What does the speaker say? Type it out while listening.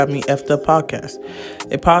Got Me Effed Up podcast,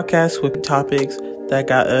 a podcast with topics that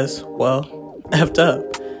got us, well, effed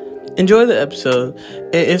up. Enjoy the episode.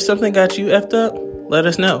 And if something got you effed up, let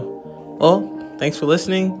us know. Well, thanks for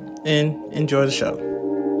listening and enjoy the show.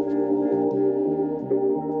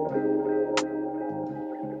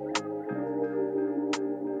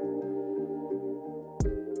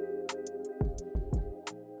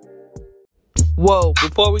 Whoa,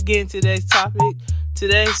 before we get into today's topic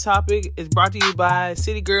is brought to you by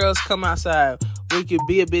City Girls Come Outside, where you can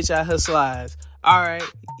be a bitch out her slides. All right,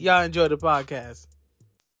 y'all enjoy the podcast.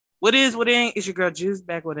 What ain't? It's your girl Juice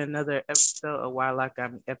back with another episode of Why Life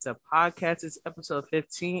Got Me Effed Up podcast. It's episode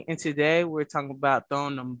 15, and today we're talking about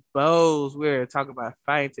throwing them bows. We're talking about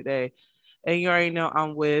fighting today. And you already know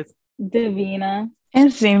I'm with Davina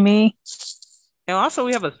and Simi. And also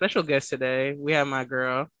we have a special guest today. We have my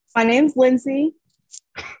girl. My name's Lindsay.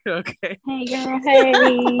 Okay. Hey, girl. Hey.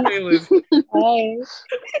 Hey.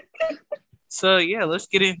 So, yeah, let's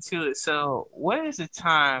get into it. So, what is the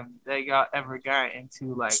time that y'all ever got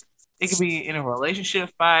into, like, it could be in a relationship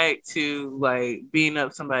fight to, like, beating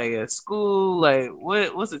up somebody at school? Like,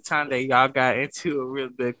 what's the time that y'all got into a real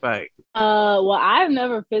big fight? Well, I've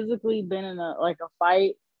never physically been in a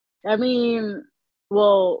fight. I mean,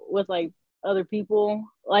 well, with, like, other people.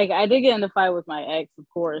 Like, I did get in a fight with my ex, of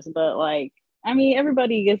course, but, like, I mean,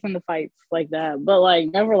 everybody gets into fights like that, but,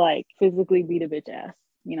 like, never, like, physically beat a bitch ass,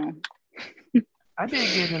 you know? I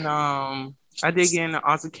did get an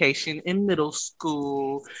altercation in middle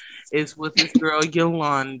school. It's with this girl,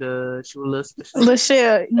 Yolanda. She was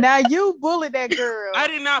Lachelle, now you bullied that girl. I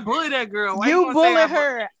did not bully that girl. Why you bullied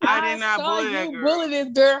her. I did not bully that girl. You bullied this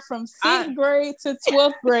girl from 6th grade to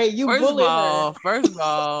 12th grade. You bullied her. First of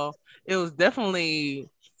all, it was definitely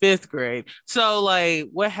 5th grade. So, like,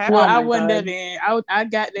 what happened? Well, I wasn't there then. I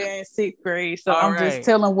got there in 6th grade, so I'm just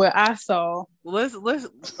telling what I saw.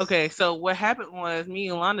 Okay, so what happened was me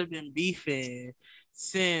and Yolanda been beefing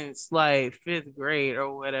since, like, 5th grade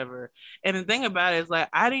or whatever. And the thing about it is, like,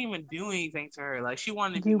 I didn't even do anything to her. Like, she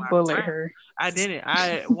wanted to be my bullied friend. Her. I didn't.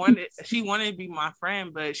 She wanted to be my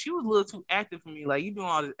friend, but she was a little too active for me. Like, you doing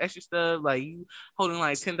all this extra stuff, like you holding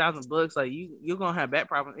like 10,000 books, like you're gonna have back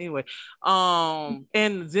problems anyway. And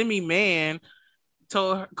Zimmy Man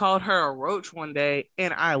called her a roach one day,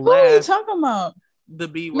 and I laughed. Who are you talking about? The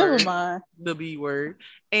B word. Never mind. The B word.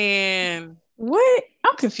 And what?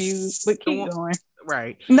 I'm confused, but keep going.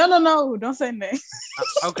 Right. No. Don't say that.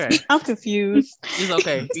 Okay. I'm confused. It's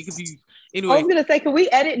okay. Be confused. Anyway. I was going to say, can we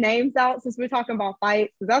edit names out since we're talking about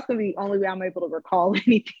fights? Because that's going to be the only way I'm able to recall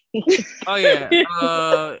anything. Oh,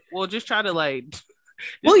 yeah. Well, just try to, like...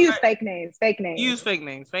 We'll use fake names. Use fake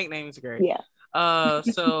names. Fake names are great. Yeah.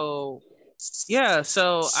 So... Yeah,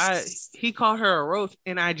 so he called her a roach,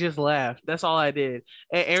 and I just laughed. That's all I did.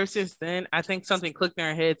 And ever since then, I think something clicked in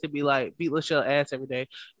her head to be like, beat Lachelle ass every day,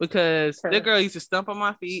 because that girl used to stomp on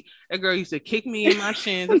my feet. That girl used to kick me in my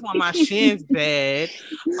shins. That's why my shins bad.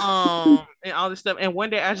 And all this stuff. And one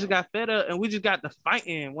day I just got fed up, and we just got to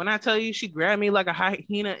fighting. When I tell you she grabbed me like a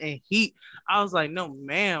hyena in heat, I was like, no,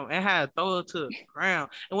 ma'am. And I had to throw her to the ground.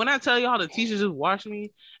 And when I tell y'all the teachers just watched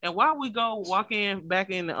me, and while we go walk in back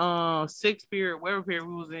in 6th period, whatever period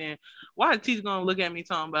we was in, why the teacher gonna look at me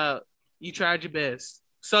talking about you tried your best?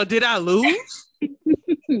 So did I lose?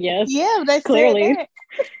 Yes. Yeah, they clearly.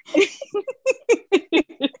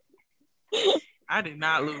 I did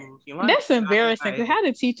not lose. That's embarrassing. Cause how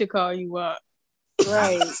did the teacher call you up?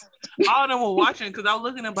 Right. All of them were watching because I was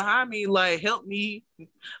looking at behind me like, help me.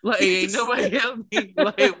 Like, ain't nobody help me.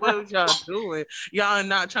 Like, what was y'all doing? Y'all are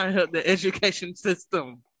not trying to help the education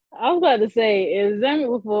system. I was about to say, if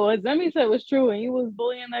Zemi said was true and you was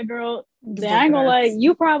bullying that girl, then I ain't gonna lie,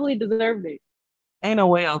 you probably deserved it. Ain't no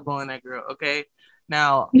way I was bullying that girl, okay?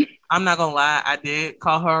 Now, I'm not gonna lie, I did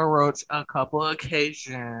call her a roach a couple of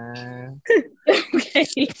occasions.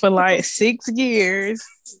 Okay. For like 6 years.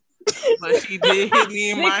 But she did hit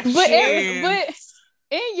me in my chin. But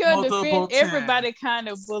in your defense, everybody kind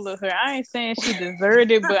of bullied her. I ain't saying she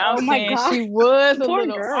deserved it, but I'm saying she was a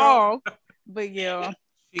little off. But yeah.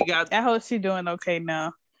 I hope she's doing okay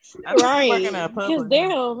now. Right. Because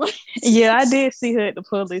damn. Yeah, I did see her at the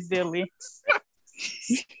Publix deli.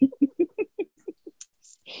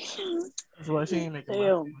 Well, she ain't making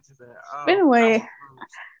money. Anyway,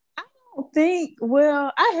 I don't think.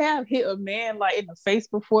 Well, I have hit a man like in the face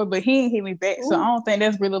before, but he ain't hit me back, so I don't think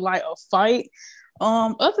that's really like a fight.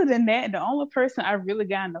 Other than that, the only person I really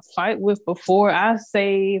got in a fight with before, I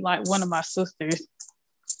say like one of my sisters.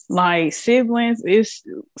 Like siblings, it's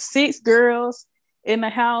 6 girls in the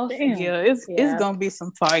house. Damn. Yeah, it's gonna be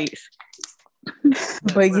some fights.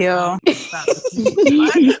 But yeah.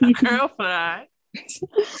 Girl fight.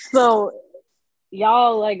 So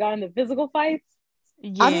y'all like got into physical fights?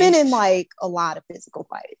 Yeah. I've been in like a lot of physical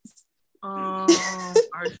fights. I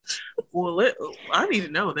need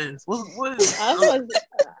to know this. What I'm gonna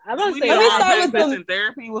say Let me start with this some in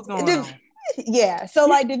therapy. What's going on? Yeah, so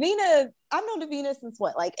like Davina, I've known Davina since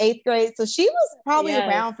what, like 8th grade. So she was probably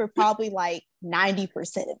around for probably like 90%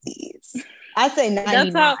 of these. I'd say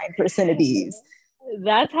 99% of these.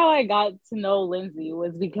 That's how I got to know Lindsay,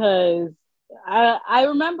 was because I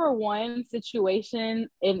remember one situation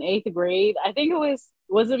in 8th grade. I think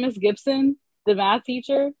was it Miss Gibson, the math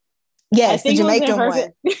teacher? Yes, the Jamaican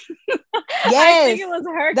one. Yes, I think it was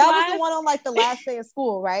her. That class. was the one on like the last day of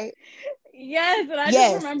school, right? Yes, and I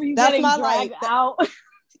just remember you getting dragged out.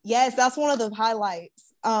 Yes, that's one of the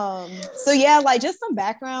highlights. So yeah, like just some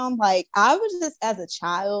background. Like I was just as a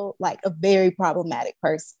child, like a very problematic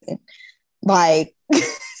person. Like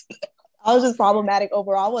I was just problematic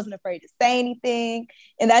overall. I wasn't afraid to say anything,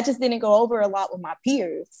 and that just didn't go over a lot with my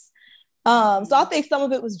peers. So I think some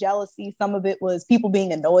of it was jealousy, some of it was people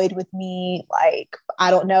being annoyed with me. Like,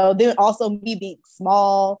 I don't know. Then also me being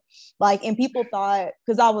small, like, and people thought,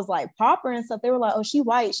 because I was like proper and stuff, they were like, oh, she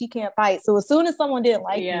white, she can't fight. So as soon as someone didn't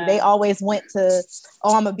like me, they always went to,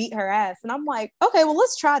 oh, I'm gonna beat her ass. And I'm like, okay, well,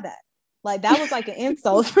 let's try that. Like, that was like an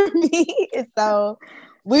insult for me. And so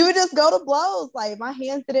we would just go to blows. Like, my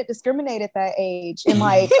hands didn't discriminate at that age. And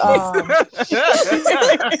like, most of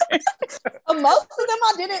them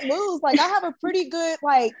I didn't lose. Like, I have a pretty good,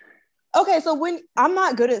 like, okay, so when I'm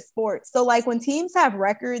not good at sports. So like when teams have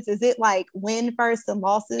records, is it like win first and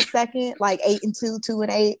losses second? Like 8-2,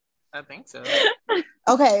 2-8? I think so.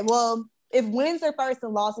 Okay, well, if wins are first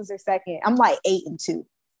and losses are second, I'm like 8-2.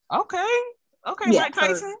 Okay, yeah. Mike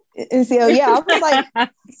Tyson. And so yeah,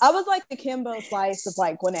 I was like the Kimbo Slice of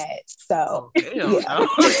like Gwinnett. So yeah.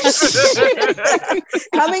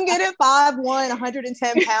 Come and get it 5'1",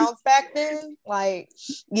 110 pounds back then. Like,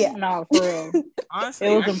 yeah. No, for real.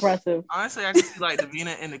 Honestly, it was impressive. Honestly, I could see like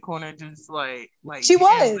Davina in the corner just like she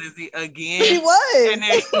was Lizzie again. She was. And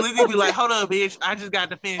then Lizzie be like, hold up, bitch. I just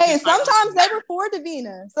got to finish. Hey, sometimes they were for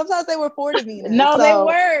Davina. Sometimes they were for Davina. No, they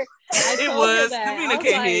were. It was. Davina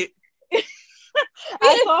can't hit.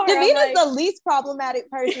 Davina's the least problematic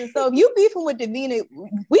person. So if you beefing with Davina,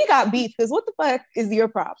 we got beef because what the fuck is your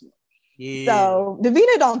problem? Yeah. So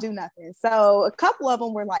Davina don't do nothing. So a couple of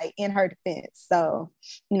them were like in her defense. So,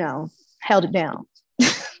 you know, held it down.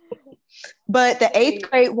 But the 8th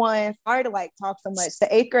grade one, sorry to like talk so much. The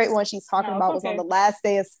 8th grade one she's talking about was on the last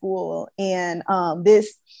day of school. And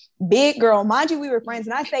this big girl, mind you, we were friends.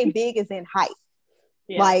 And I say big as in height.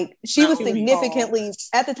 Yeah. Like she was significantly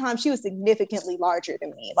at the time, she was significantly larger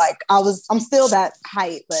than me. Like I'm still that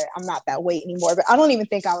height, but I'm not that weight anymore. But I don't even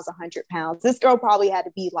think I was 100 pounds. This girl probably had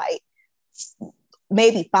to be like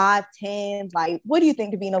maybe 5'10". Like, what do you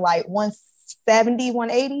think, Davina? Like 170,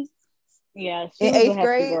 180? Yeah, she in 8th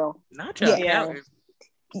grade. Girl. Not yeah.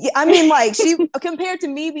 I mean, like she compared to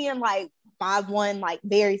me being like 5'1", like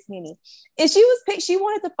very skinny, and she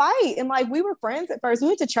wanted to fight, and like we were friends at first. We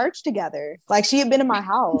went to church together. Like she had been in my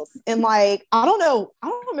house, and like I don't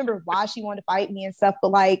remember why she wanted to fight me and stuff, but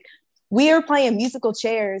like we were playing musical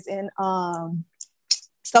chairs in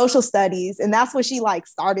social studies, and that's what she like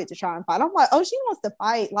started to try and fight. I'm like, oh, she wants to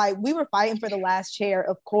fight. Like we were fighting for the last chair,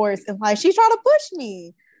 of course, and like she tried to push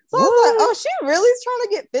me. So I was like, oh, she really is trying to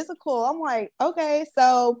get physical. I'm like, okay.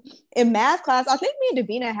 So in math class, I think me and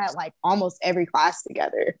Davina had like almost every class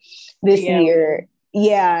together this year.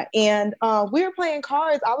 Yeah. And we were playing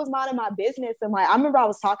cards. I was minding my business. And like, I remember I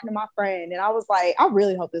was talking to my friend and I was like, I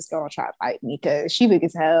really hope this girl try to fight me because she big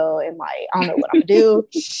as hell. And like, I don't know what I'm gonna do.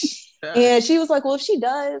 And she was like, well, if she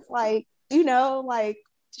does, like, you know, like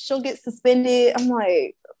she'll get suspended. I'm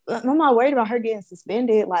like, I'm not worried about her getting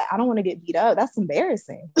suspended. Like, I don't want to get beat up. That's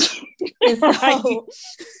embarrassing. And so,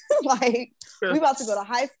 like, we about to go to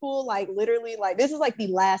high school. Like, literally, like, this is like the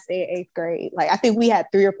last day of 8th grade. Like, I think we had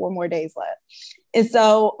 3 or 4 more days left. And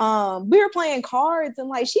so, we were playing cards, and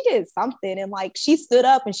like, she did something, and like, she stood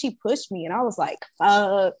up and she pushed me, and I was like,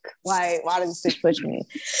 fuck, like, why did this bitch push me?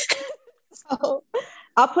 So,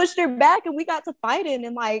 I pushed her back, and we got to fighting,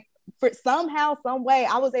 and like, for somehow, some way,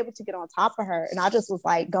 I was able to get on top of her, and I just was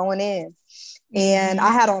like going in, and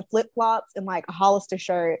I had on flip flops and like a Hollister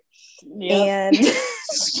shirt, and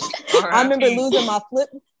I remember losing my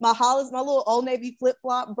little Old Navy flip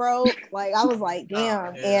flop broke. Like I was like,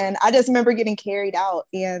 damn, and I just remember getting carried out,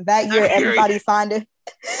 and that year everybody signed in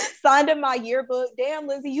my yearbook. Damn,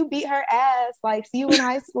 Lizzie, you beat her ass. Like, see you in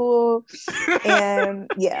high school, and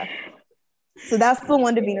yeah. So that's the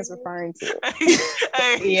one Davina's referring to.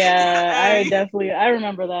 I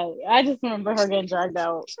remember that. I just remember her getting dragged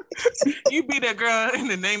out. You beat that girl in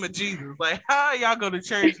the name of Jesus. Like, how y'all go to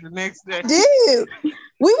church the next day? Dude,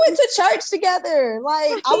 we went to church together.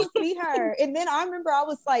 Like, I would see her. And then I remember I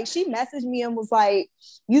was like, she messaged me and was like,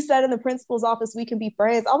 you said in the principal's office we can be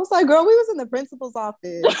friends. I was like, girl, we was in the principal's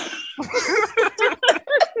office.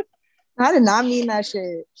 I did not mean that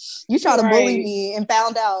shit. You tried to bully me and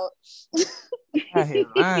found out. Well,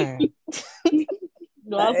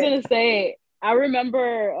 I was gonna say, I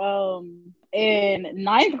remember in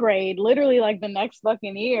ninth grade, literally like the next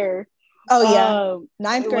fucking year. Oh yeah,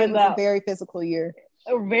 ninth grade was a very physical year.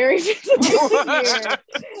 A very physical year.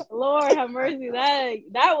 Lord have mercy.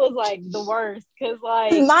 That was like the worst. Cause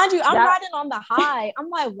like, mind you, I'm riding on the high. I'm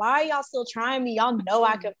like, why are y'all still trying me? Y'all know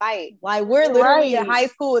I can fight. Like, we're literally in high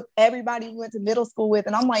school with everybody we went to middle school with,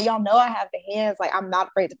 and I'm like, y'all know I have the hands. Like, I'm not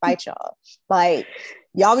afraid to fight y'all. Like,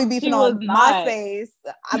 y'all be beefing on my face.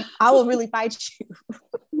 I will really fight you.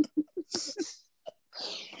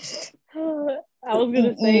 I was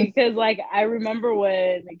gonna say, because like I remember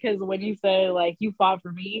when you said like you fought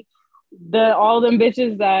for me, all them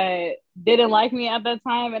bitches that didn't like me at that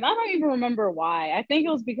time, and I don't even remember why. I think it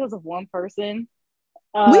was because of one person.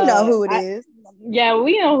 We know who it is. Yeah,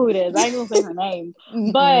 we know who it is. I ain't gonna say her name,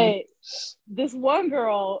 but this one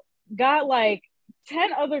girl got like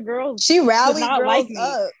 10 other girls. She rallied girls like me.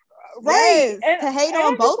 Up. Right, yes, to hate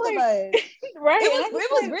on both of us. Right, it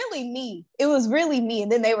was really me. It was really me. And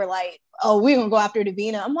then they were like, "Oh, we're gonna go after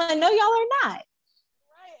Davina." I'm like, "No, y'all are not."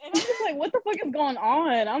 Right, and I'm just like, "What the fuck is going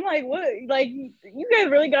on?" I'm like, "What? Like, you guys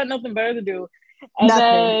really got nothing better to do?" And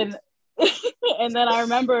then I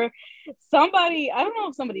remember somebody, I don't know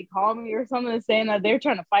if somebody called me or something, saying that they're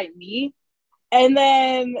trying to fight me. And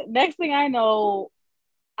then next thing I know,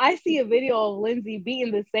 I see a video of Lindsay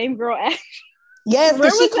beating the same girl. Yes,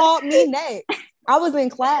 because she called me next. I was in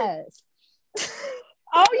class.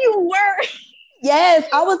 Oh, you were? Yes,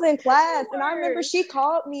 I was in class. And I remember she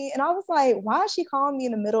called me and I was like, why is she calling me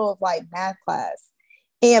in the middle of like math class?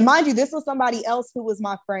 And mind you, this was somebody else who was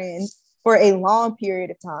my friend for a long period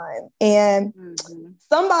of time. And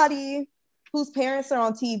somebody whose parents are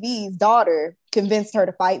on TV's daughter convinced her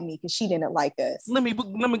to fight me because she didn't like us. Let me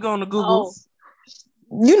go on the Google. Oh.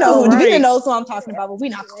 You know, Davina knows who I'm talking about, but we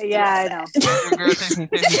not. Yeah, I know.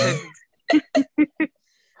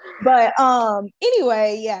 But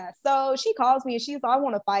anyway, yeah. So she calls me and she's like, I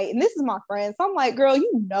want to fight. And this is my friend. So I'm like, girl,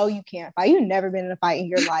 you know you can't fight. You've never been in a fight in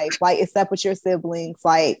your life, like, except with your siblings.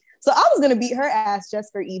 Like, so I was gonna beat her ass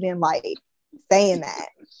just for even like saying that.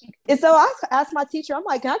 And so I asked my teacher, I'm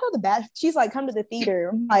like, can I go to the bathroom? She's like, come to the theater.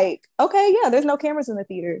 I'm like, okay, yeah, there's no cameras in the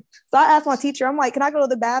theater. So I asked my teacher, I'm like, can I go to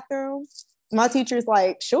the bathroom? My teacher's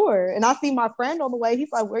like, sure. And I see my friend on the way.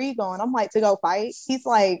 He's like, where are you going? I'm like, to go fight. He's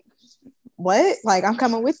like, what? Like, I'm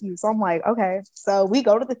coming with you. So I'm like, okay. So we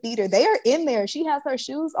go to the theater. They are in there. She has her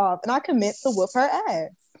shoes off. And I commit to whoop her ass.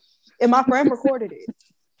 And my friend recorded it.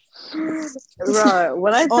 Right.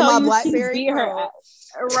 When I tell you BlackBerry she beat her ass,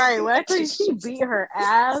 right. When I tell you she beat her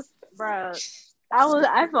ass, bro,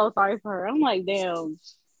 I felt sorry for her. I'm like, damn.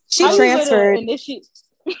 She transferred. And then she...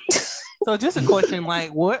 So just a question,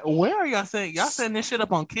 like, where are y'all saying? Y'all setting this shit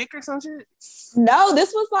up on Kick or some shit? No,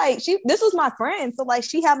 this was like this was my friend. So like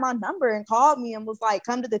she had my number and called me and was like,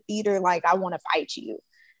 come to the theater, like I want to fight you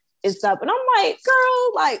and stuff. And I'm like,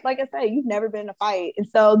 girl, like I said, you've never been in a fight. And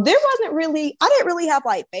so I didn't really have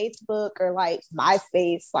like Facebook or like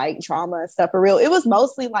MySpace, like drama and stuff for real. It was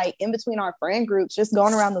mostly like in between our friend groups, just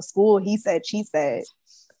going around the school, he said, she said.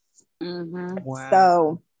 Wow.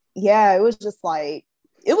 So yeah, it was just like,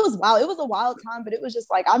 it was wild. It was a wild time, but it was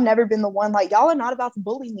just like, I've never been the one, like, y'all are not about to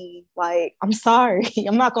bully me. Like, I'm sorry.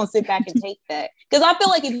 I'm not going to sit back and take that. Because I feel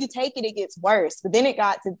like if you take it, it gets worse. But then it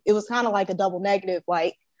was kind of like a double negative.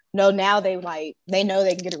 Like, no, now they know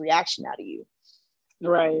they can get a reaction out of you.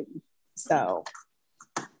 Right. So,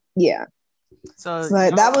 yeah. So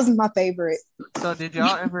that was my favorite. So did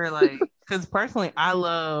y'all ever like, because personally, I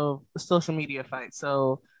love social media fights.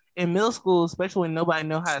 So in middle school, especially when nobody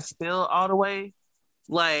know how to spell all the way,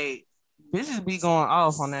 like, bitches be going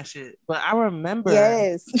off on that shit. But I remember,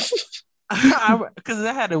 yes, because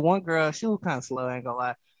I had the one girl, she was kind of slow, I ain't gonna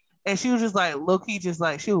lie, and she was just like low key, just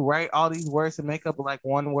like she would write all these words to make up like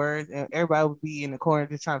one word, and everybody would be in the corner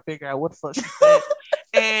just trying to figure out what the fuck she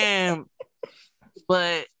said.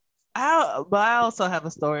 But I also have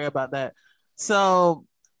a story about that. So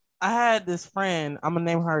I had this friend, I'm gonna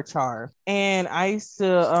name her Char, and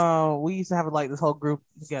we used to have like this whole group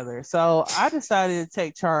together. So I decided to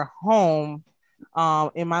take Char home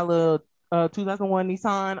in my little 2001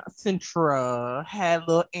 Nissan Sentra. Had a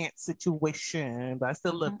little ant situation, but I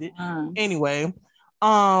still loved it. Anyway,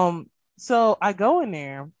 so I go in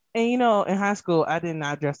there, and you know, in high school, I did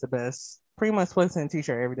not dress the best. Pretty much sweats and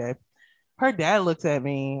t-shirt every day. Her dad looks at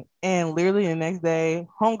me, and literally the next day,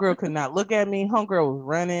 homegirl could not look at me. Homegirl was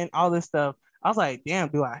running, all this stuff. I was like, damn,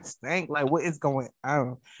 do I stink? Like, what is going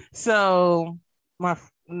on? So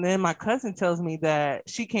then my cousin tells me that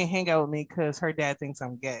she can't hang out with me because her dad thinks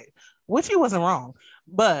I'm gay, which he wasn't wrong,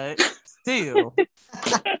 but still,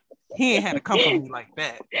 he ain't had to come for me like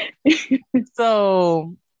that.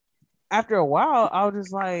 So after a while, I was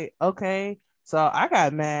just like, okay. So I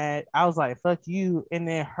got mad. I was like, fuck you. And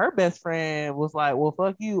then her best friend was like, well,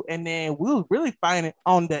 fuck you. And then we was really fighting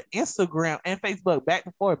on the Instagram and Facebook, back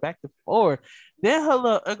and forth, back and forth. Then her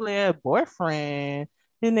little ugly ass boyfriend,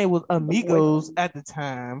 his name was Amigos at the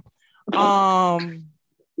time.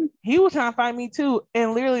 He was trying to fight me too.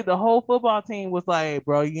 And literally the whole football team was like,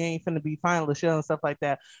 bro, you ain't finna be fine, Lachelle, and stuff like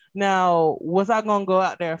that. Now, was I gonna go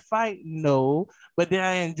out there and fight? No. But did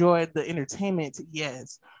I enjoy the entertainment?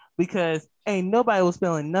 Yes. Because ain't nobody was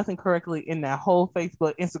spelling nothing correctly in that whole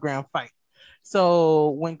Facebook, Instagram fight. So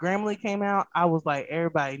when Grammarly came out, I was like,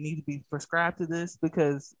 everybody need to be prescribed to this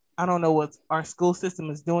because I don't know what our school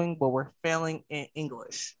system is doing, but we're failing in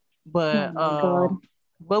English. But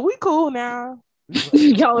but we cool now.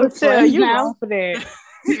 Y'all are friends now for that.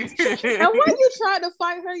 And when you tried to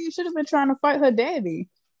fight her, you should have been trying to fight her daddy.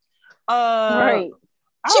 Right.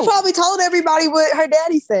 She probably told everybody what her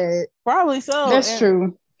daddy said. Probably so. That's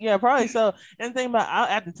true. Yeah, probably so. And the thing about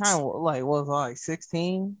I, at the time, like, was I like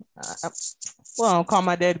 16? Well, I don't call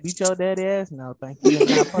my daddy beat your daddy ass. No, thank you.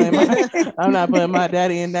 I'm not putting my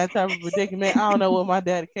daddy in that type of predicament. I don't know what my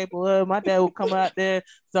daddy capable of. My dad would come out there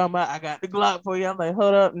talking about, I got the Glock for you. I'm like,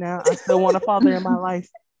 hold up now. I still want a father in my life.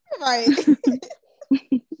 Right.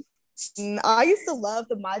 I used to love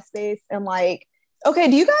the MySpace and like, okay,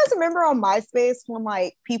 do you guys remember on MySpace when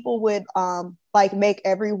like people would like make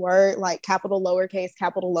every word like capital lowercase,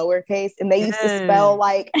 and they used to spell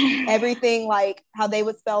like everything like how they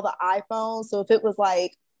would spell the iPhone. So if it was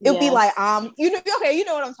like it would be like you know, okay, you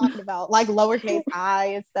know what I'm talking about, like lowercase I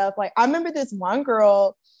and stuff. Like I remember this one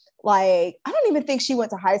girl, like I don't even think she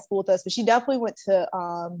went to high school with us, but she definitely went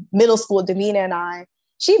to middle school. Davina and I.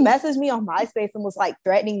 She messaged me on MySpace and was like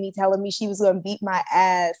threatening me, telling me she was going to beat my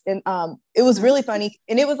ass. And it was really funny.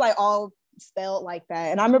 And it was like all spelled like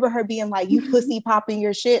that. And I remember her being like, you pussy popping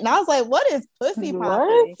your shit. And I was like, what is pussy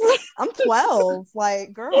popping? I'm 12.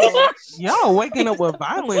 Like, girl. Y'all waking up with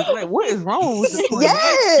violence. Like, what is wrong with the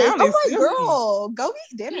Yes. I'm like, girl, go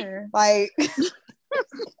eat dinner. Like...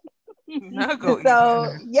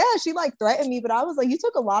 So yeah, she like threatened me, but I was like, you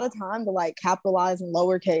took a lot of time to like capitalize in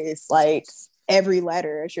lowercase like every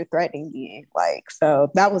letter as you're threatening me, like,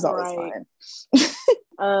 so that was always fun.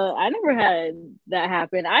 I never had that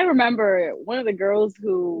happen. I remember one of the girls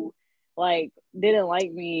who like didn't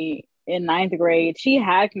like me in 9th grade, she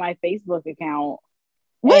hacked my Facebook account.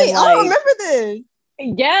 Wait, and, like, I remember this.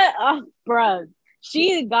 Yeah, bruh,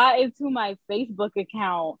 she got into my Facebook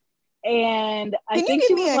account. And I Can think you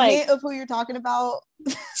give me a like, hint of who you're talking about?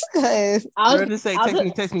 I'll just say text me.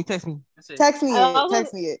 Text me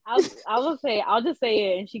it. I'll just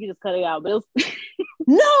say it, and she can just cut it out. But it was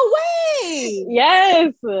no way.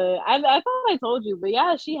 Yes, I thought I told you, but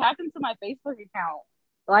yeah, she hacked into my Facebook account.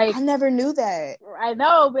 Like I never knew that. I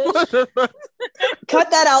know, bitch. Cut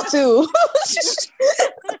that out too.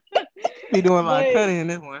 Be doing my cutting in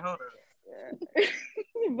this one. Hold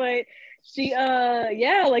on. But she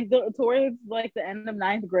like towards like the end of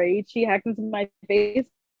 9th grade, she hacked into my Facebook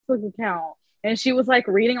account, and she was like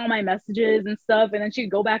reading all my messages and stuff, and then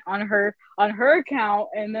she'd go back on her account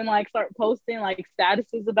and then like start posting like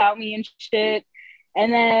statuses about me and shit.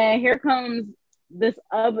 And then here comes this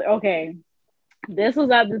other this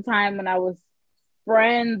was at the time when I was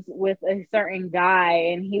friends with a certain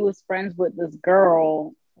guy, and he was friends with this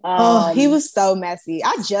girl. He was so messy.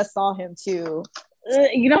 I just saw him too.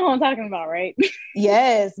 You know who I'm talking about, right?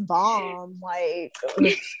 Yes, bomb. Like,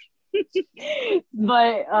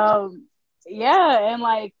 but yeah, and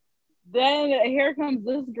like then here comes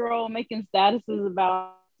this girl making statuses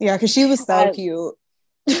about because she was so cute,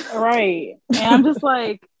 right? And I'm just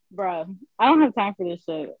like, bruh, I don't have time for this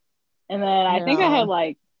shit. And then I think I had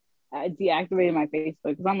like deactivated my Facebook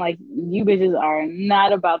because I'm like, you bitches are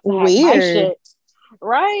not about to hack my shit.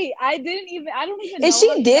 Right. I don't even know. And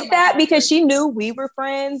she did that because she knew we were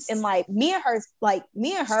friends, and like me and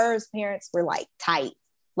her parents were like tight.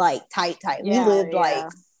 Yeah, we lived like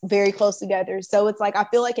very close together. So it's like I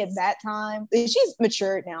feel like at that time, and she's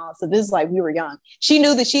matured now. So this is like we were young. She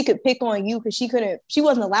knew that she could pick on you because she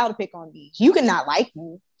wasn't allowed to pick on me. You could not like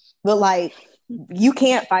me, but like you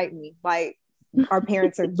can't fight me. Like our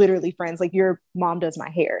parents are literally friends. Like your mom does my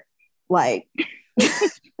hair. Like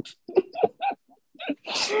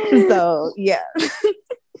so yeah.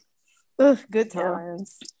 Ugh, good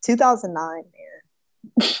times. 2009, man.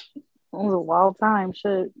 It was a wild time.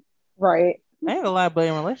 Shit. Right. I ain't gonna lie, but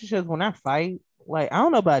in relationships, when I fight, like I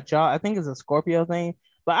don't know about y'all, I think it's a Scorpio thing,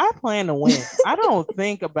 but I plan to win. I don't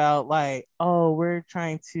think about like, oh, we're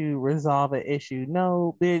trying to resolve an issue.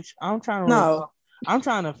 No, bitch, I'm trying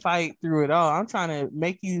to fight through it all. I'm trying to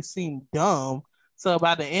make you seem dumb. So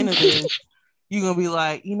by the end of this, you're gonna be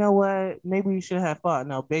like, you know what? Maybe you should have fought.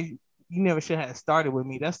 No, baby, you never should have started with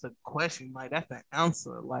me. That's the question. Like that's the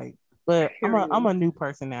answer. Like, but I'm a new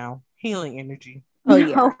person now. Healing energy. Oh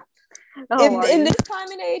yeah. Oh, in this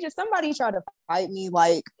time and age, if somebody tried to fight me,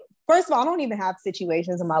 like, first of all, I don't even have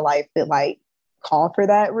situations in my life that like call for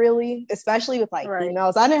that really, especially with like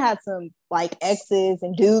females. I done had some like exes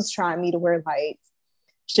and dudes trying me to wear like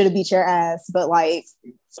should have beat your ass, but like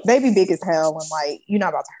they be big as hell and like you're not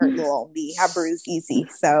about to hurt little old me. I bruise easy.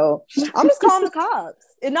 So I'm just calling the cops.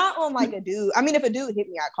 And not on like a dude. I mean, if a dude hit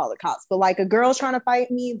me, I'd call the cops. But like a girl trying to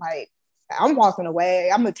fight me, like I'm walking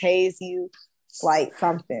away. I'm gonna tase you, like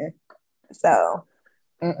something. So,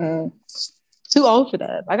 too old for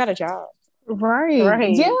that. I got a job.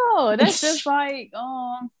 Right. Yo, that's just like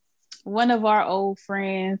one of our old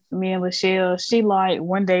friends, me and Lachelle. She like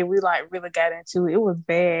one day we like really got into it. It was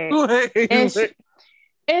bad.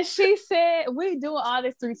 And she said we doing all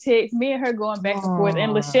this through text. Me and her going back and forth,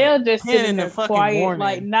 and Lachelle just sitting there quiet, morning.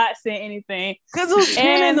 Like not saying anything. Because it was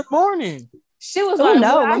 10 in the morning. She was like,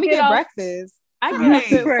 "No, let me get breakfast. I get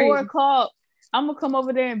up at 4:00. I'm gonna come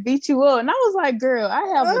over there and beat you up." And I was like, girl, I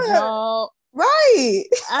have a job. Right.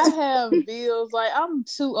 I have bills. Like, I'm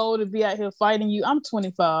too old to be out here fighting you. I'm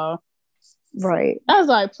 25. Right. I was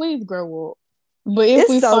like, please grow up. But if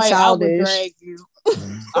we so fight, childish. I would drag you.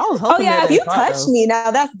 I was hoping if you touch me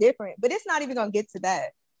now, that's different. But it's not even gonna get to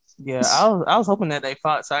that. Yeah, I was hoping that they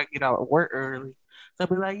fought so I could get out of work early. So I'd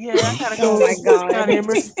be like, yeah, I gotta go. Oh my God.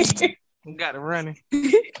 Got to run it.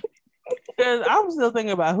 Because I was still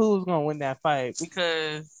thinking about who was gonna win that fight.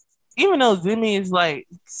 Because even though Zimmy is like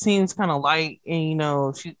seems kind of light and you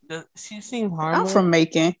know she seems harmless. I'm from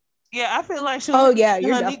Macon. Yeah, I feel like she. You're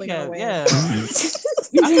definitely gonna win. Yeah.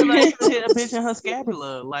 I feel like she hit a bitch in her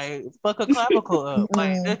scapula, like fuck her clavicle up.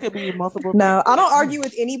 Like there could be multiple. No, I don't argue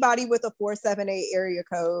with anybody with a 478 area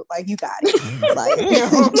code. Like you got it. Like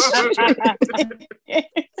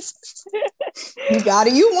you got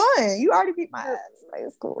it. You won. You already beat my ass. Like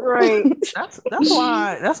it's cool. Right.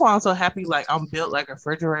 That's why I'm so happy. Like I'm built like a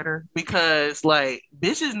refrigerator because like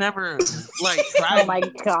bitches never like try. Oh my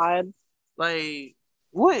God. Like.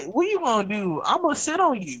 What you gonna do? I'm gonna sit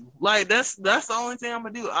on you. Like that's the only thing I'm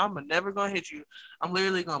gonna do. I'm never gonna hit you. I'm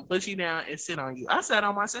literally gonna push you down and sit on you. I sat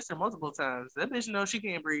on my sister multiple times. That bitch knows she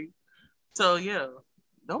can't breathe. So yeah,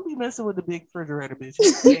 don't be messing with the big refrigerator, bitch.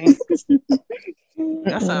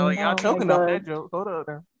 That sound like y'all choking off that joke. Hold up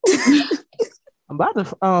there. I'm about to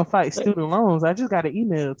fight student loans. I just got an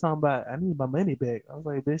email talking about I need my money back. I was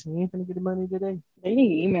like, bitch, you ain't finna get the money today. They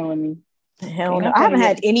emailing me. Hell no. I haven't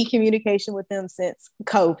had any communication with them since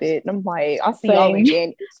COVID. I'm like, I'll see y'all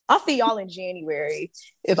in January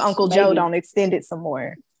if Uncle Joe don't extend it some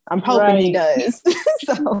more. I'm hoping he does.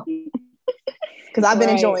 So, because I've been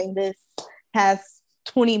enjoying this past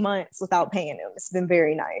 20 months without paying him. It's been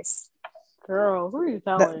very nice. Girl, who are you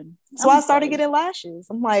telling? So I started getting lashes.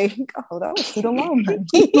 I'm like, oh, that was student loan money.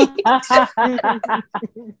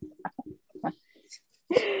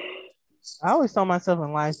 I always tell myself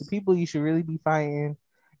in life the people you should really be fighting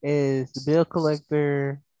is the bill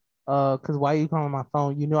collector. Because why you calling my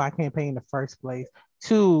phone? You know I can't pay in the first place.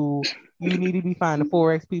 2, you need to be fighting the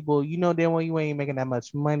Forex people. You know damn well you ain't making that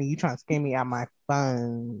much money. You trying to scam me out my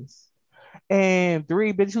funds. And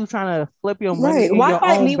 3, bitch, who's trying to flip your money? Right? Why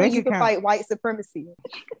fight me when you can fight white supremacy?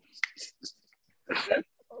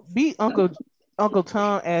 Beat Uncle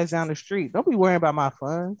Tom ass down the street. Don't be worrying about my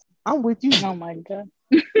funds. I'm with you. Oh my God.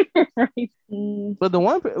 But the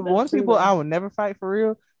one people I would never fight for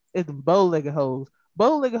real is the bow-legged hoes.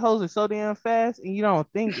 Bow-legged hoes are so damn fast and you don't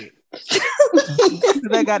think it.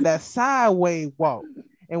 They got that sideways walk.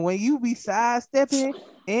 And when you be sidestepping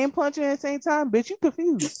and punching at the same time, bitch, you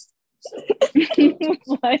confused.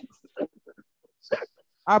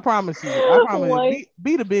 I promise you.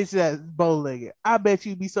 Be the bitch that's bow-legged. I bet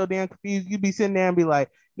you be so damn confused. You be sitting there and be like,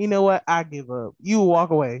 you know what? I give up. You walk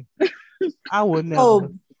away. I would never.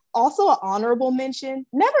 Oh, also an honorable mention: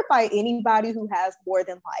 never fight anybody who has more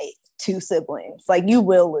than like 2 siblings. Like, you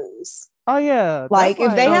will lose. Oh yeah, like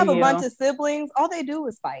if they have a yeah. bunch of siblings, all they do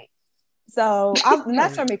is fight. So and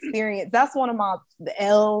that's from experience. That's one of my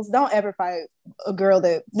L's. Don't ever fight a girl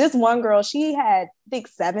this one girl, she had, I think,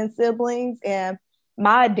 7 siblings, and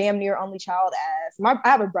my damn near only child I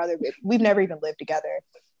have a brother, but we've never even lived together.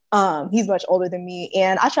 He's much older than me,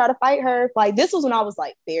 and I tried to fight her. Like, this was when I was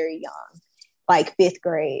like very young, like 5th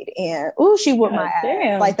grade, and she whooped my ass.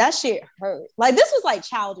 Damn. Like, that shit hurt. Like, this was like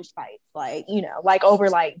childish fights, like, like over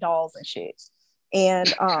like dolls and shit. And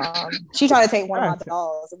she tried to take one of my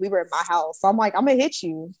dolls, and we were at my house. So I'm like, I'm gonna hit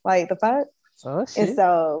you. Like, the fuck? Oh shit. And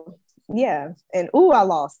so yeah, and I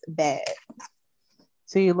lost bad.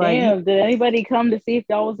 See, like, damn, did anybody come to see if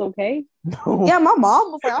y'all was okay? no. Yeah, my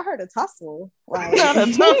mom was like, I heard a tussle. Like, Not a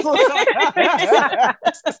tussle.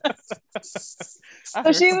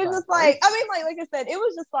 so she was just like, I mean, like I said, it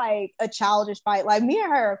was just like a childish fight. Like, me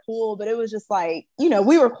and her are cool, but it was just like,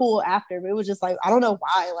 we were cool after, but it was just like, I don't know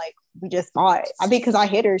why, like, we just fought. I think because I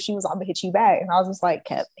hit her, she was, I'm gonna hit you back, and I was just like,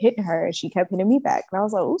 kept hitting her, and she kept hitting me back, and I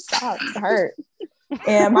was like, oh, stop, it's hurt.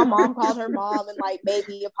 And my mom called her mom and like made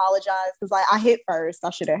me apologize because like I hit first, I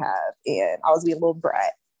shouldn't have, and I was being a little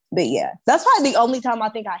brat. But yeah, that's probably the only time I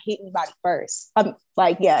think I hit anybody first.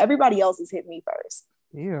 Like, yeah, everybody else has hit me first.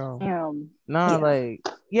 Yeah. Yeah. Like,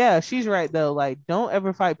 yeah, she's right though. Like, don't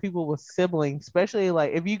ever fight people with siblings, especially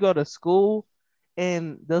like if you go to school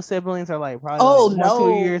and those siblings are like probably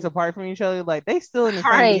 1-2 years apart from each other. Like, they still in the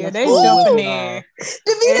same Right. Yeah, they jumping in.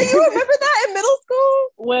 Davina, you remember that in middle school?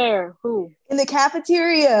 Where? Who? In the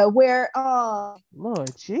cafeteria where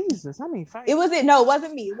Lord Jesus, I mean, fight. it wasn't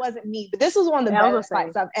me. It wasn't me. But this was one of the best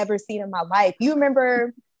fights I've ever seen in my life. You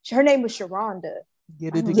remember her name was Sharonda.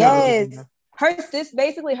 Get it together. Yes. Her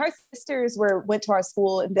sisters went to our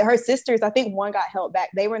school, and her sisters, I think one got held back.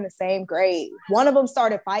 They were in the same grade. One of them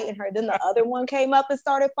started fighting her, then the other one came up and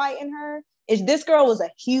started fighting her. This girl was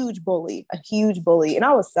a huge bully, and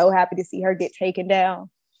I was so happy to see her get taken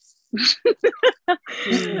down.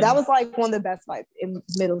 That was like one of the best fights in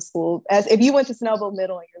middle school. As if you went to Snowville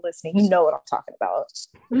Middle and you're listening, you know what I'm talking about.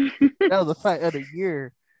 That was a fight of the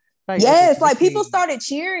year. Yes, like people started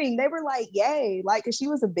cheering. They were like, "Yay!" Like, cause she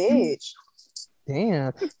was a bitch.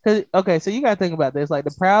 Damn. Okay, so you gotta think about this. Like,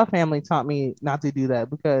 the Proud family taught me not to do that,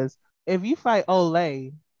 because if you fight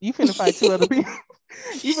Olay, you finna fight 2 other people.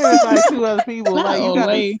 You finna fight 2 other people.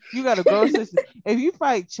 Like, you got a grow sister. If you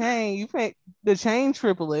fight Chain, you fight the Chain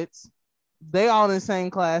triplets. They all in the same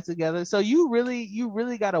class together. So you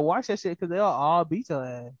really gotta watch that shit, because they'll all beat your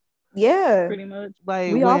ass. Yeah, pretty much.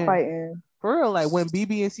 Like, we all fighting. For real, like when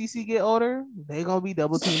BB and CC get older, they gonna be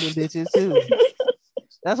double teaming bitches too.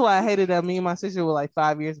 That's why I hated that me and my sister were like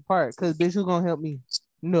 5 years apart. Cause bitch, who gonna help me?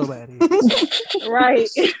 Nobody. Right.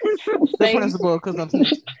 The principal, cause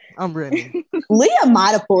I'm ready. Leah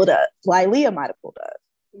might have pulled up.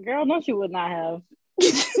 Girl, no, she would not have.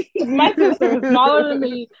 My sister is smaller than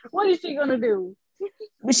me. What is she gonna do?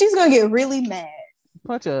 But she's gonna get really mad.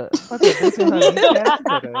 Punch a bitch in her kneecap.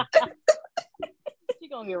 She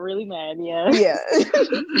gonna get really mad. Yeah. Yeah.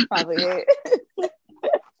 Probably it.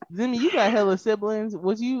 Zimmy, you got hella siblings.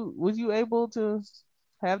 Was you able to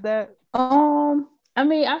have that? I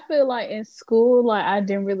mean, I feel like in school, like I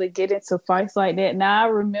didn't really get into fights like that. Now I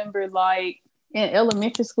remember, like in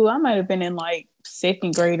elementary school, I might have been in like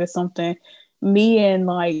 2nd grade or something. Me and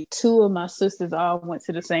like 2 of my sisters all went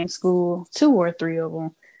to the same school, 2 or 3 of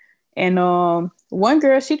them. And one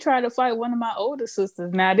girl, she tried to fight one of my older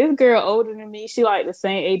sisters. Now this girl older than me, she like the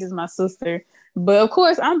same age as my sister. But of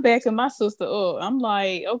course, I'm backing my sister up. I'm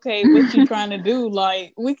like, okay, what you trying to do?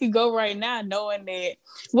 Like, we could go right now, knowing that.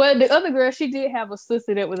 Well, the other girl, she did have a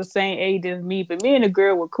sister that was the same age as me, but me and the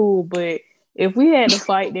girl were cool. But if we had to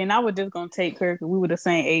fight, then I was just gonna take her because we were the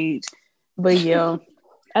same age. But yeah,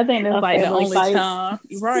 I think that's like the only time,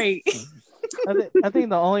 right? I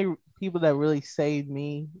think the only people that really saved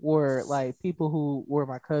me were like people who were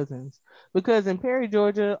my cousins, because in Perry,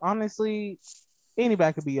 Georgia, honestly,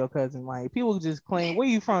 anybody could be your cousin. Like, people just claim, where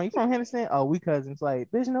you from? You from Henderson? Oh, we cousins.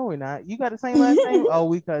 Like, bitch, no, we're not. You got the same last name? Oh,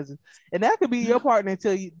 we cousins. And that could be your partner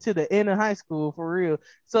until you to the end of high school, for real.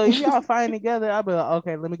 So if y'all fighting together, I'll be like,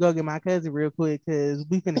 okay, let me go get my cousin real quick, because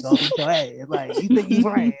we finna go beat your ass. Like, you think you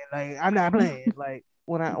playing? Like, I'm not playing. Like,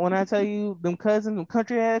 when I tell you them cousins, them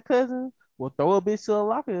country ass cousins, we'll throw a bitch to a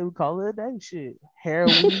locker and we call it a day. Shit.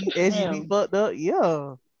 Heroin, SUV fucked up.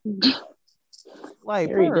 Yeah. Like,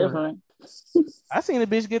 very different. I seen a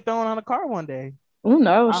bitch get thrown on a car one day. Oh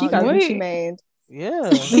no, she got Gucci made.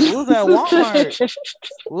 Yeah. We was at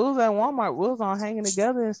Walmart. We was on hanging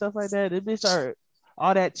together and stuff like that. This bitch started.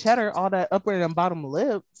 all that cheddar, all that upper and bottom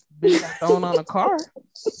lip, bitch got thrown on the car.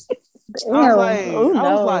 Damn. I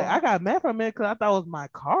was like, I got mad for a minute because I thought it was my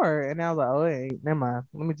car, and I was like, oh, hey, never mind.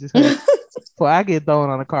 Let me just before I get thrown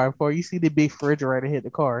on the car, before you see the big refrigerator hit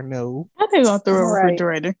the car. No, I think I'm through a Right.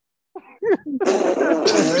 refrigerator.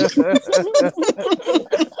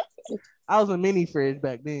 I was a mini fridge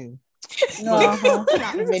back then. Uh-huh.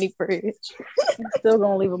 Not a mini fridge. Still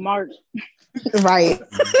gonna leave a mark. Right.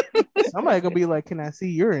 Somebody gonna be like, "Can I see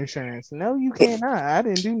your insurance?" No, you cannot. I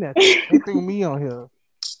didn't do nothing. They threw me on here.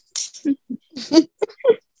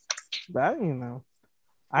 But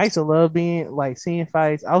I used to love being like seeing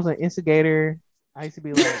fights. I was an instigator. I used to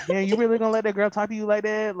be like, "Man, you really gonna let that girl talk to you like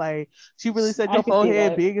that? Like, she really said I your can see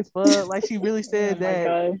forehead that. big as fuck. Like, she really said Oh my that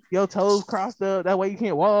God. your toes crossed up. That way you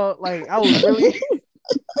can't walk." Like, I was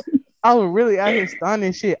really out here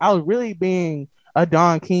stunning shit. I was really being a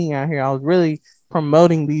Don King out here. I was really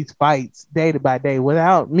promoting these fights day by day.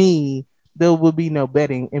 Without me, there would be no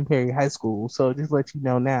betting in Perry High School. So just let you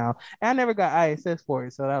know now. And I never got ISS for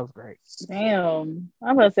it, so that was great. Damn.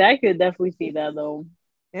 I'm about to say I could definitely see that though.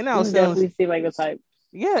 And I You was can selling, definitely see like the type.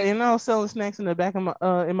 yeah, and I was selling snacks in the back of my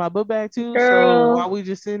in my book bag too. So Girl. while we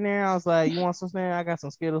just sitting there, I was like, "You want some snacks? I got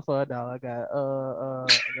some Skittles for $1. I got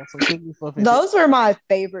some cookies for 50. Those were my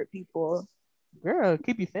favorite people. Girl,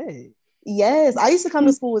 keep you fed. Yes, I used to come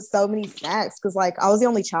to school with so many snacks because, like, I was the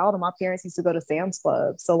only child, and my parents used to go to Sam's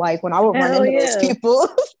Club. So, like, when I would run Hell into those yeah. people,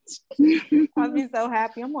 I'd be so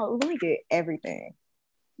happy. I'm like, let me get everything.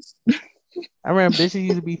 I remember bitches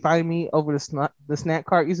used to be fighting me over the snack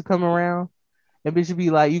cart used to come around. And bitch would be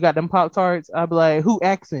like, "You got them Pop-Tarts?" I'd be like, "Who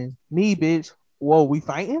axing? Me, bitch." "Whoa, we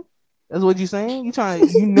fighting?" That's what you saying?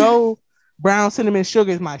 Brown cinnamon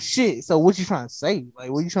sugar is my shit. So what you trying to say?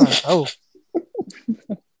 Like, what you trying to throw?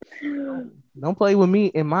 Don't play with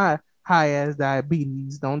me and my high ass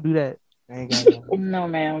diabetes. Don't do that. I ain't got no. No,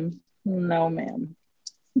 ma'am. No, ma'am.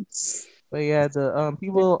 But yeah, the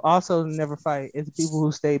people also never fight. It's the people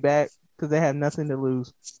who stay back because they have nothing to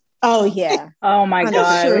lose. Oh yeah, Oh my That's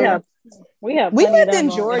God. true. We have We plenty of lived that in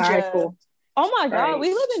going in high Georgia. school. Oh my God, Right.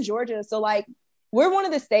 we live in Georgia, so like we're one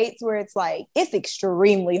of the states where it's like it's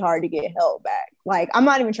extremely hard to get held back. Like, I'm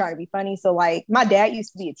not even trying to be funny. So like my dad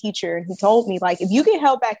used to be a teacher, and he told me like if you get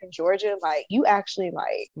held back in Georgia, like you actually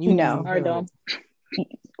like You know Are dumb.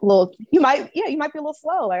 little you might be a little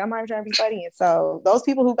slow. Like, I'm not even trying to be funny. And so those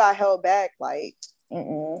people who got held back, like,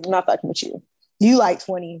 I'm not fucking with you. You like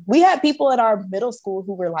 20. We had people at our middle school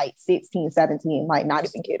who were like 16, 17, like not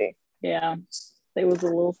even kidding. Yeah. They was a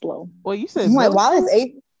little slow. Well, you said I'm like, middle while school? it's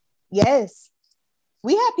 8, yes.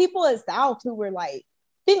 We had people at South who were like, I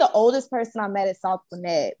think the oldest person I met at South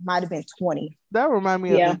Gwinnett might have been 20 That remind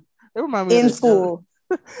me Yeah. of that remind me in of school.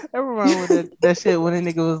 That remind me of that shit when a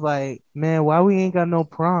nigga was like, "Man, why we ain't got no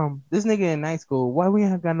prom?" This nigga in night school, why we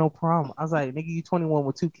ain't got no prom? I was like, "Nigga, you 21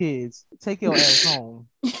 with 2 kids. Take your ass home."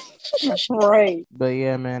 Right. But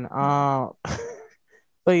yeah, man.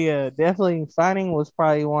 But yeah, definitely fighting was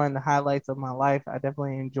probably one of the highlights of my life. I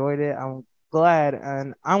definitely enjoyed it. I'm glad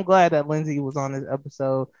that Lindsay was on this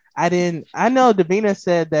episode. I know Davina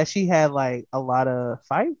said that she had like a lot of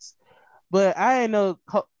fights, but I didn't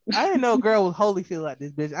know a girl was Holyfield like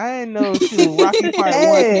this bitch. I didn't know she was Rocky Part 1.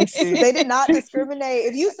 Yes, they did not discriminate.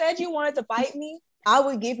 If you said you wanted to fight me, I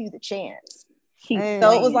would give you the chance. Hey,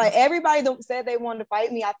 So it was like everybody that said they wanted to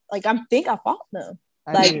fight me, I think I fought them.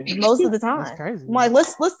 I Like did. most of the time. That's crazy. I'm like,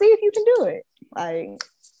 let's see if you can do it. Like,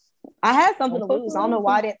 I had something to lose. I don't know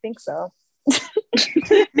why I didn't think so.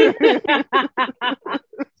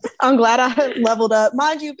 I'm glad I leveled up.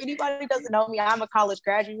 Mind you, if anybody doesn't know me, I'm a college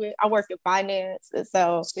graduate. I work in finance. And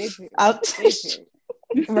so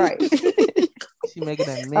right. She making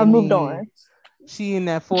that mini. I moved on. She in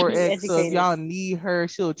that 4X. So if Educated. y'all need her,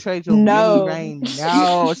 she'll trade your No. mini right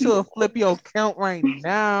now. She'll flip your account right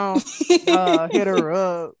now. Hit her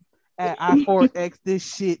up at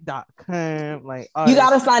i4xthisshit.com. Like, You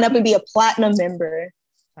gotta sign up and be a platinum member.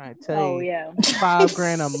 I tell Oh you, yeah.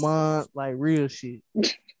 $5,000 a month, like real shit.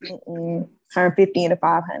 150 into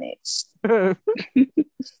 500.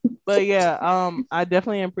 But yeah, I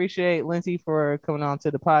definitely appreciate Lindsay for coming on to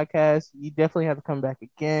the podcast. You definitely have to come back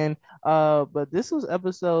again. But this was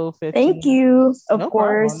episode 15. Thank you. Of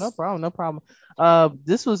course. No problem.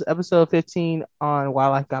 This was episode 15 on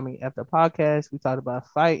Wildlife Got Me After podcast. We talked about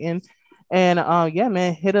fighting. And yeah,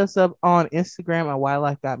 man, hit us up on Instagram at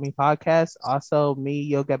Wildlife Got Me Podcast. Also, me,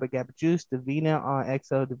 Yo Gabba Gabba Juice, Davina on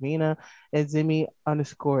XO Davina, and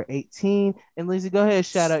Zimmy_18. And Lindsay, go ahead and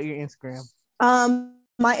shout out your Instagram.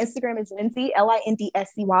 My Instagram is Lindsay,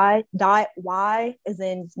 LINDSCY .Y is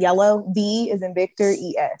in yellow, V is in Victor,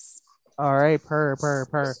 ES. All right, per.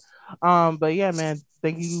 But yeah, man,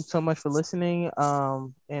 thank you so much for listening.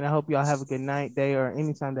 And I hope y'all have a good night, day, or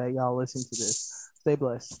anytime that y'all listen to this. Stay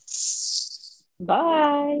blessed.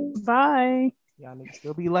 Bye. Bye. Y'all niggas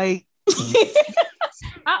still be late.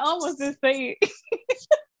 I almost didn't say it.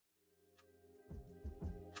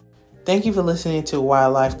 Thank you for listening to Why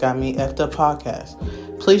Life Got Me Effed Up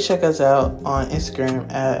podcast. Please check us out on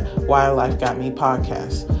Instagram at Why Life Got Me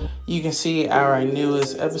podcast. You can see our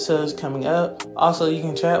newest episodes coming up. Also, you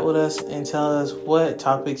can chat with us and tell us what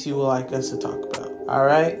topics you would like us to talk about. All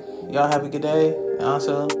right? Y'all have a good day. And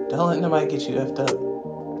also, don't let nobody get you effed up.